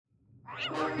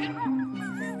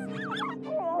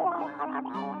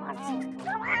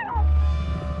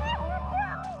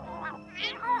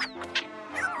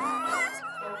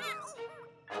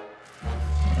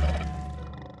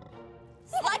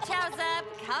Slugterra's up.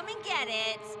 Come and get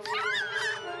it.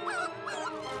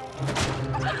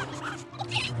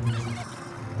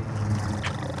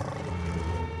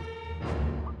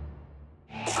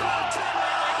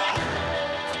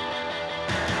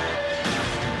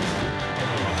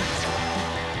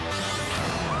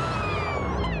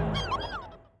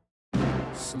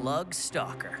 Slug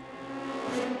Stalker.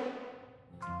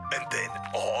 And then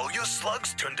all your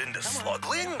slugs turned into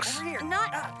sluglings?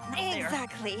 Not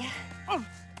exactly.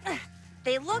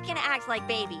 They look and act like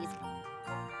babies.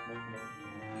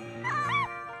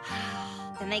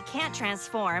 Then they can't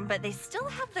transform, but they still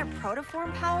have their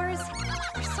protoform powers.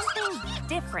 Or something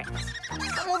different.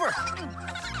 Come over.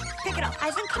 Pick it up.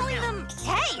 I've been calling them...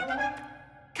 Hey!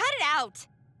 Cut it out!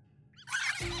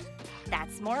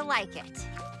 That's more like it.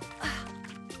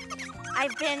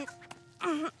 I've been...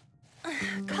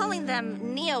 calling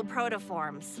them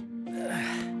neo-protoforms.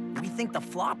 We think the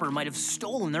flopper might have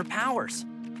stolen their powers.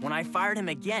 When I fired him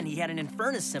again, he had an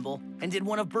Infernus symbol and did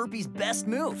one of Burpy's best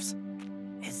moves.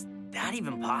 Is that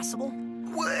even possible?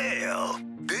 Well,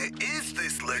 there is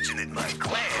this legend in my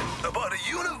clan about a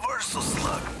universal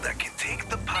slug that can take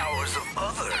the powers of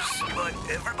others, but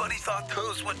everybody thought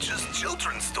those were just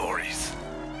children's stories.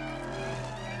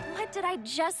 What did I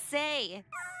just say?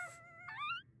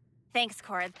 Thanks,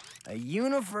 Cord. A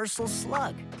universal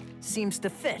slug. Seems to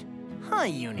fit. Huh,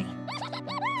 Uni?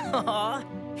 Aw,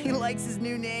 he likes his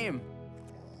new name.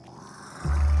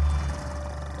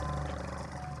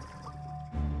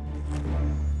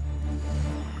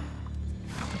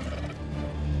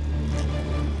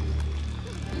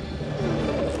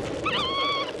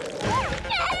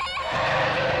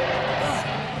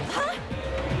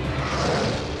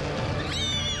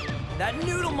 That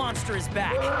noodle monster is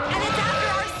back. And it's after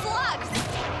our slugs!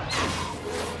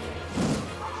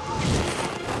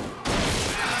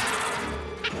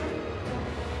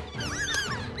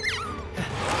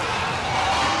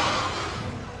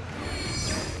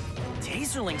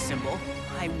 Taserling symbol?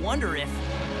 I wonder if...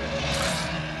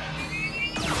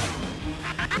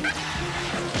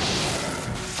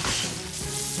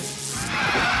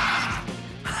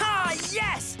 Ha!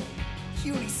 Yes!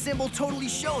 Uni's symbol totally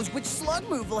shows which slug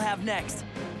move we'll have next.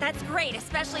 That's great,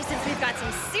 especially since we've got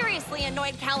some seriously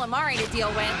annoyed calamari to deal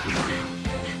with.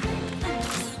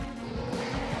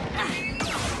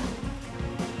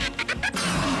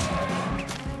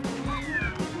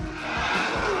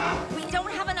 We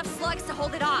don't have enough slugs to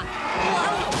hold it off.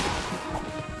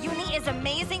 Whoa! Uni is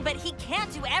amazing, but he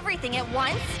can't do everything at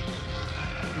once.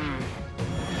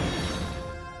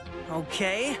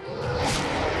 Okay.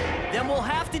 Then we'll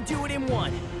have to do it in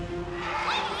one.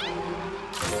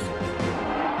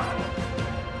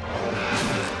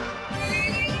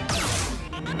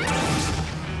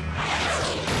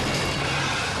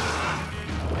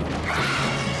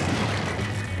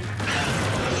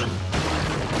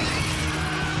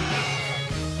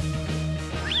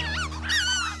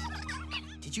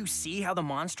 Did you see how the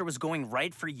monster was going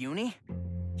right for Uni?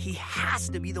 He has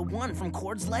to be the one from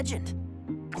Cord's legend.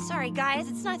 Sorry, guys,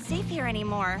 it's not safe here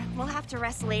anymore. We'll have to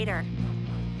rest later.